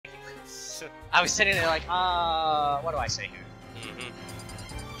I was sitting there like, what do I say here?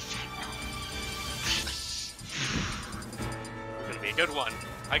 Gonna be a good one.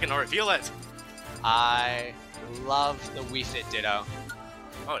 I can already feel it. I love the Wii Fit Ditto.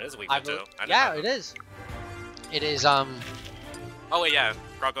 Oh, it is a Wii Fit Ditto. Yeah, it is. It is, Oh, wait, yeah.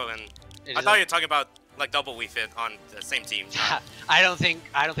 Croco and... I thought you were talking about, like, double Wii Fit on the same team. I don't think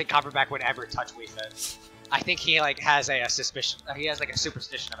CrocoBack would ever touch Wii Fit. I think he, like, has a suspicion. He has, like, a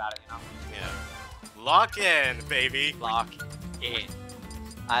superstition about it, you know? Yeah. Lock in, baby. Lock in.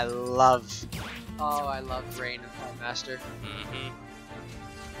 I love Rayn and fartmaster.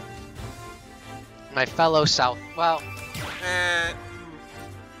 My fellow South. Well,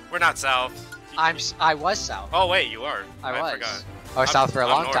 we're not South. I was South. Oh wait, you are. I forgot. I was South for a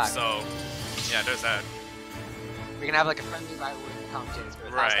long north, time. So yeah, there's that. We can have like a friendly rivalry with commentators,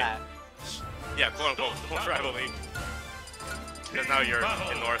 but how's that? Yeah, quote unquote rivalry. Because now you're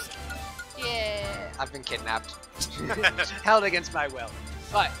in North. Yeah. I've been kidnapped. Held against my will.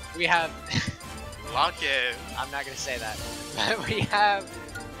 But we have... Lock in. I'm not going to say that. But we have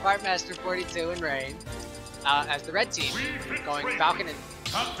fartmaster42 and Rayn as the red team, going Falcon and...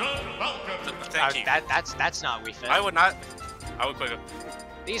 Thank you. That's not Wii Fit. I would not... I would click it.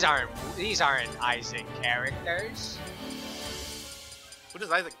 These aren't Isaac characters. Who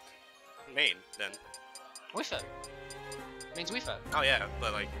does Isaac main, then? Wii Fit. Means Wii Fit. Oh yeah,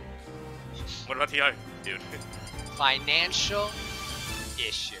 but like... What about the other dude? Financial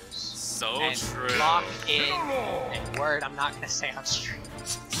issues. So and true. Lock in a word I'm not gonna say on stream.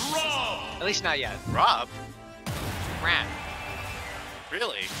 At least not yet. Rob? Ran.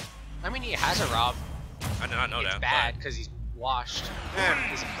 Really? I mean, he has a Rob. I did not know that. It's bad because he's washed.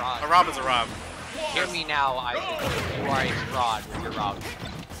 He's a fraud. A Rob is a Rob. Hear me now, Isaac. You are a fraud with your Rob.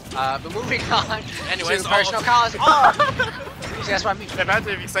 But moving on Anyways, to personal college. Oh! See, that's what I mean. Imagine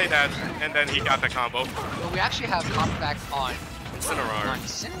if you say that and then he got the combo. Well, we actually have CrocoBack on Incineroar.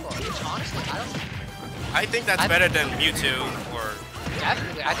 Which honestly, I think that's better than Mewtwo or...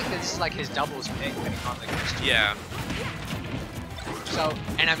 Definitely. I think this is like his doubles pick when he comes against you. Yeah. So,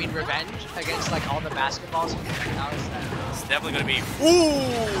 and I mean, revenge against like all the basketballs and projectiles. It's definitely going to be...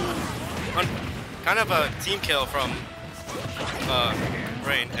 Ooh! Kind of a team kill from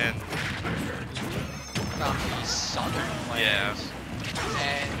Rayn and... From the southern players. Yeah.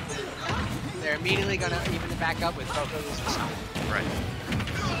 And they're immediately going to even it back up with Croco losing some. Right.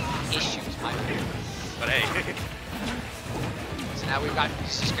 Issues, my man. But hey. So now we've got,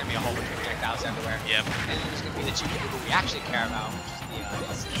 it's just going to be a whole bunch of projectiles everywhere. Yep. And there's going to be the two people we actually care about,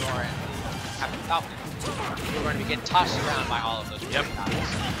 which is the Incineroar and the Captain Falcon. We're going to be getting tossed around by all of those projectiles.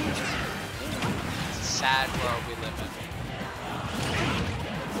 It's a sad world we live in.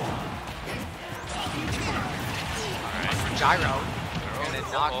 Alright. Gyro. Gonna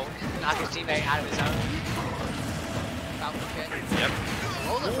knock his teammate out of his own. Falcon kick. Yep.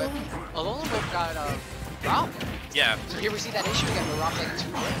 Alolan Whip got Rob. Yeah. So here we see that issue again where Rob taking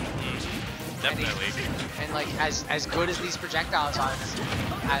 2 Definitely. And like as good as these projectiles are,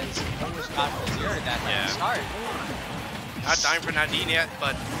 as almost got zeroed that start. Not dying for Nadine yet,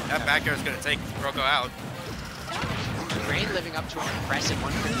 but that back air is gonna take Croco out. Rayn living up to an impressive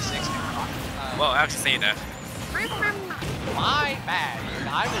 156. Well, I have to say that. My bad.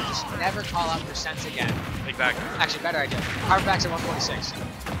 I will just never call out percents again. Exactly. Actually, better idea. CrocoBack's at 146.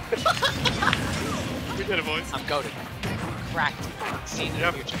 We did it, boys. I'm goated. Cracked. Seen in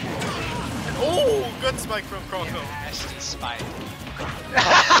the future. Oh, good spike from Croco. Nasty spike.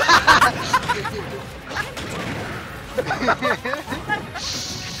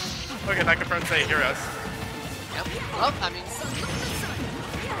 Okay, that confirms they hear us. Yep. Well, I mean,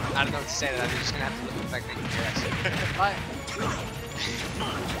 I don't know what to say to that. They're just gonna have to look like they can hear us. But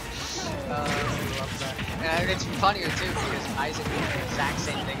love that. And it's funnier too because Isaac did the exact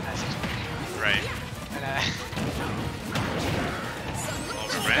same thing as his team. Right. And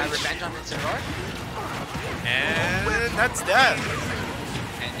revenge. Revenge on Incineroar. And that's death.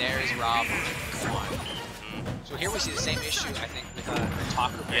 And there's Rob. So here we see the same issue, I think, with the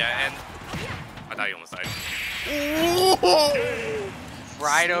Taco. Yeah, and I thought you almost died. Ooh!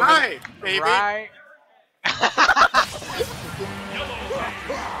 Right over. Right, baby. Right.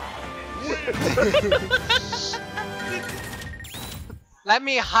 Let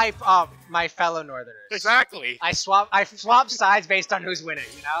me hype up my fellow Northerners. Exactly. I swap sides based on who's winning,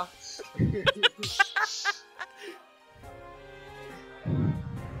 you know?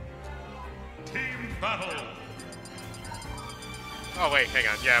 Team battle. Oh wait, hang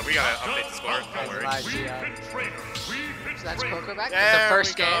on. Yeah, we gotta update the score. Don't worry. So that's CrocoBack. There The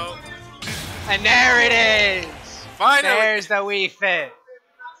first we game. go. And there it is! Finally! There's the Wii Fit.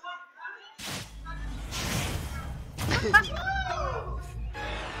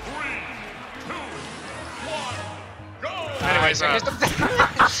 Anyways, so here's the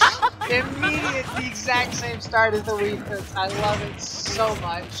immediate, the exact same start as the Wii Fits. I love it so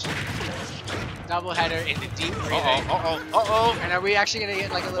much. Doubleheader into deep breathing. And are we actually gonna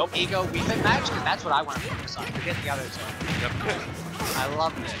get like a little ego Wii Fit match? Because that's what I want to focus on. Forget the other two. Yep. I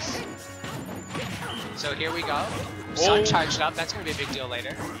love this. So here we go. Sun charged up. That's gonna be a big deal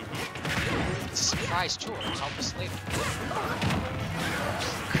later. It's a surprise tour. Help us later.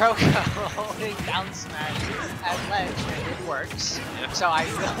 Croco holding down smash at ledge, and it works. Yep. So I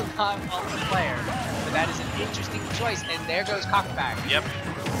will not multiplayer, but that is an interesting choice. And there goes CrocoBack. Yep.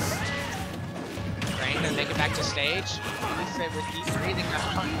 Rayn gonna make it back to stage. With deep breathing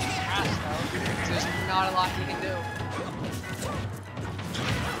on his pass though, so there's not a lot he can do.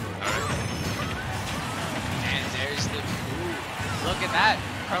 And there's the look at that.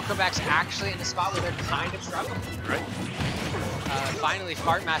 CrocoBack's actually in the spot where they're kind of struggling. Right. Finally,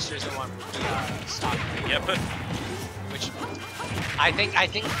 Fartmaster is the one with the stock. Yep. Which I think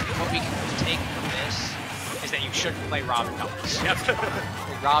what we can take from this is that you shouldn't play Rob in doubles. Yep.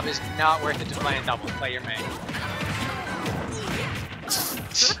 Rob is not worth it to play in doubles. Play your main.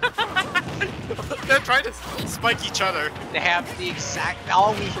 They're trying to spike each other. They have the exact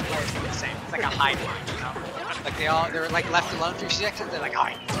all we can play is the same. It's like a hive mind, you know? Like they're like left alone through sections. They're like, oh,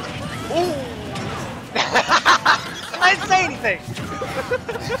 I need to take it. Ooh. I didn't say anything.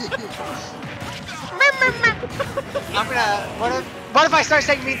 I'm gonna. What if I start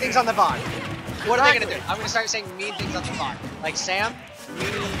saying mean things on the VOD? What are they gonna do? I'm gonna start saying mean things on the VOD. Like Sam,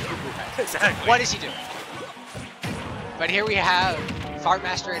 Exactly. what is he doing? But here we have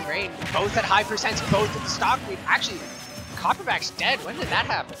Fartmaster and Rayn, both at high percents, both at the stock lead. Actually, CrocoBack's dead. When did that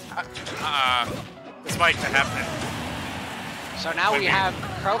happen? The spike that happened. So now we have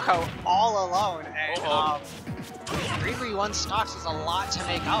Croco all alone, and 3v1 stocks is a lot to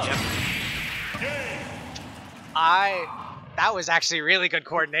make up. Yep. That was actually really good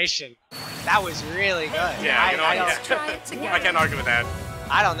coordination. That was really good. Yeah, I can't argue with that.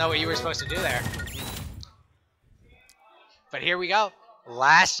 I don't know what you were supposed to do there. But here we go.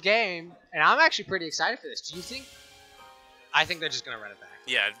 Last game. And I'm actually pretty excited for this. Do you think? I think they're just going to run it back.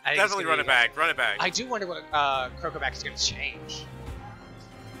 Yeah, definitely run it back. Run it back. I do wonder what CrocoBack is going to change.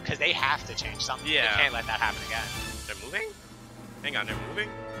 Because they have to change something. Yeah. They can't let that happen again. They're moving? Hang on, they're moving?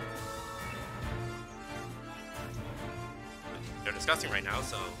 They're discussing right now,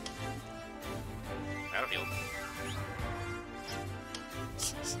 so... Battlefield.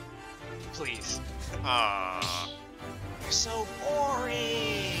 Please. You're so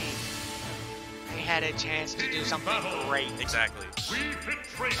boring. They had a chance to do something great. Exactly. So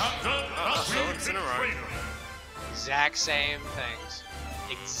it's in a row. Exact same things.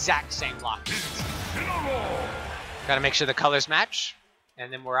 Exact same lockings. Gotta make sure the colors match,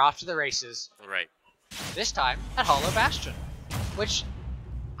 and then we're off to the races. Right. This time at Hollow Bastion, which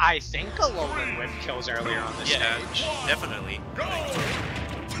I think a Alolan Whip kills earlier on this stage. Definitely.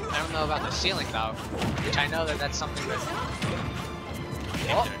 I don't know about the ceiling though, which I know that's something that...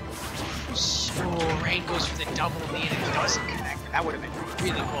 Oh, Rayn goes for the double knee and it doesn't connect. That would have been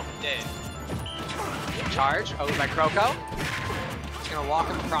really cool if it did. Charge over by Croco. He's gonna walk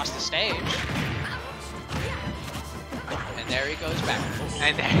him across the stage. And there he goes back.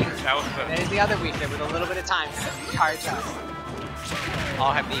 And there's the other weak there with a little bit of time to charge up.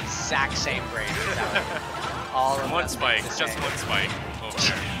 All have the exact same brain. All of one spike, just one spike over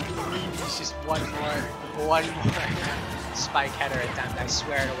there. It's just one more spike header attempt. I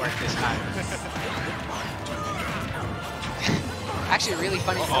swear it'll work this time. Actually, really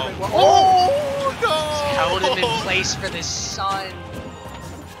funny. Oh no! Held him in place for the sun.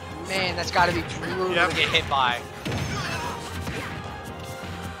 Man, that's got to be brutal to get hit by.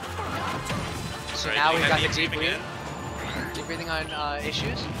 So now we've got the deep breathing. Deep breathing on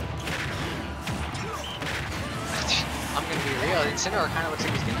issues. I'm gonna be real. Incineroar kind of looks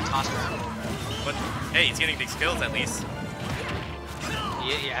like he's getting tossed around a little bit. But hey, he's getting these kills at least.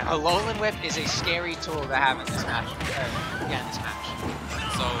 Yeah. Alolan Whip is a scary tool to have in this match. In this match.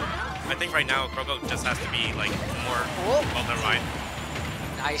 So I think right now Croco just has to be like more on the right.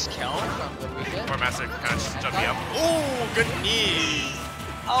 Nice kill from the weekend. Fartmaster kind of jumping up. Oh, good knee.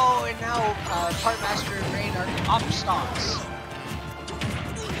 Oh, and now Fartmaster and Rayn are up stocks.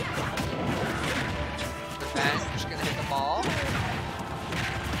 Just gonna hit the ball.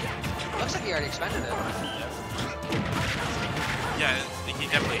 Looks like he already expended it. Yeah, he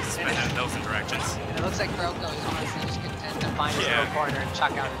definitely expended those interactions. And it looks like Croco is honestly just content to find his little corner and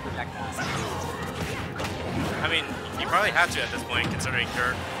chuck out his projectiles. I mean, you probably have to at this point, considering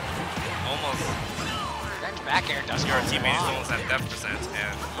you're almost... back air does your a teammate is lot. almost at death percent,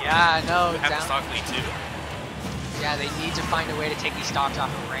 and Yeah, I know. you have the stock lead too. Yeah, they need to find a way to take these stocks off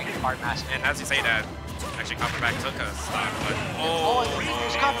of Rayn and fartmaster. And as you say that, actually CrocoBack took a stock, but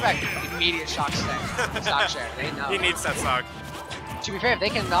There's CrocoBack. Immediate stock share. They know. He needs that stock. To be fair, if they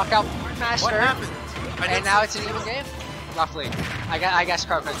can knock out fartmaster, What happened? and now it's an even game, roughly. I guess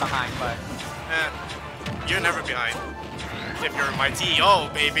Croco's behind, but you're never behind. If you're my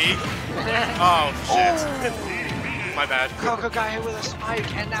TO, baby. Oh shit. My bad. Croco got hit with a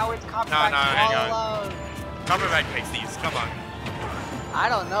spike, and now it's CrocoBack hang on. all alone. CrocoBack takes these. Come on. I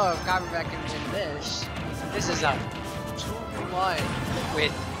don't know if CrocoBack can win this. This is a 2-1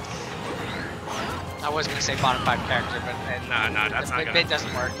 with. I was gonna say bottom 5 character, but Nah, that's not gonna. It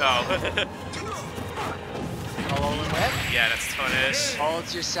doesn't work. No. Roll whip. Yeah, that's punish.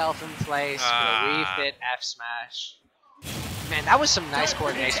 Hold yourself in place with a refit F smash. Man, that was some nice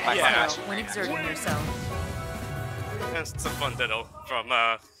coordination by fartmaster. When exerting yourself. That's some fun ditto from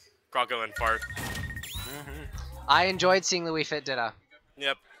Croco and Fart. I enjoyed seeing the Wii Fit ditto.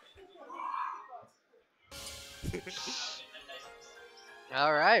 Yep.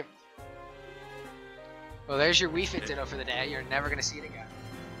 All right. Well, there's your Wii Fit ditto for the day. You're never gonna see it again.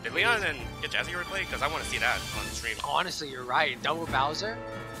 Did Leon and get Jazzy replay? Because I want to see that on stream. Honestly, you're right. Double Bowser.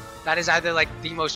 That is either like the most